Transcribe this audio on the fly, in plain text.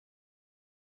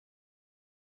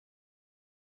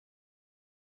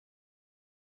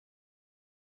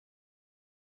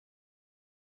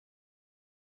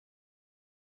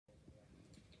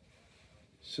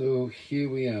So here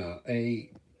we are, a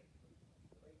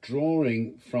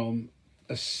drawing from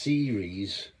a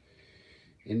series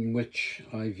in which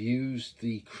I've used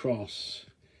the cross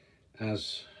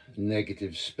as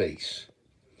negative space.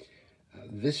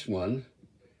 This one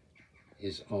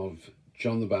is of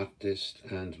John the Baptist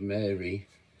and Mary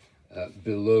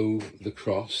below the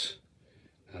cross,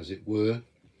 as it were.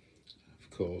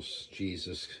 Of course,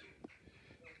 Jesus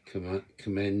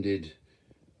commended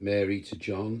Mary to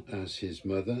John as his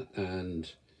mother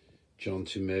and John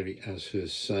to Mary as her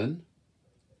son.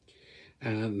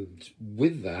 And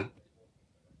with that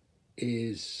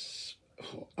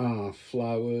are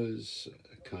flowers,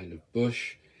 a kind of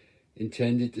bush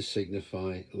intended to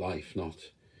signify life,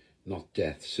 not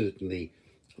death. Certainly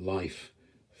life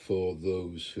for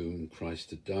those whom Christ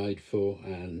had died for,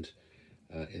 and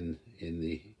in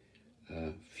the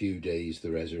few days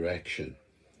the resurrection.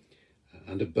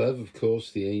 And above, of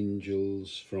course, the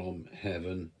angels from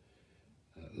heaven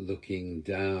looking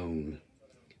down,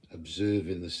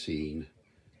 observing the scene.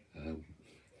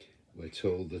 We're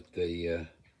told that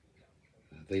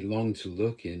they long to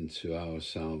look into our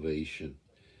salvation.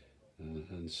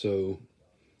 And so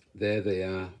there they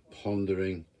are,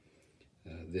 pondering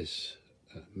this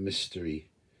mystery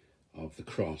of the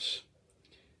cross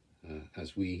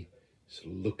as we sort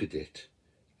of look at it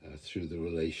through the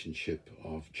relationship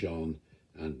of John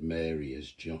and Mary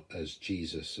as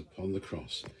Jesus upon the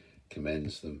cross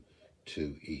commends them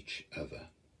to each other.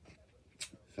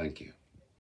 Thank you.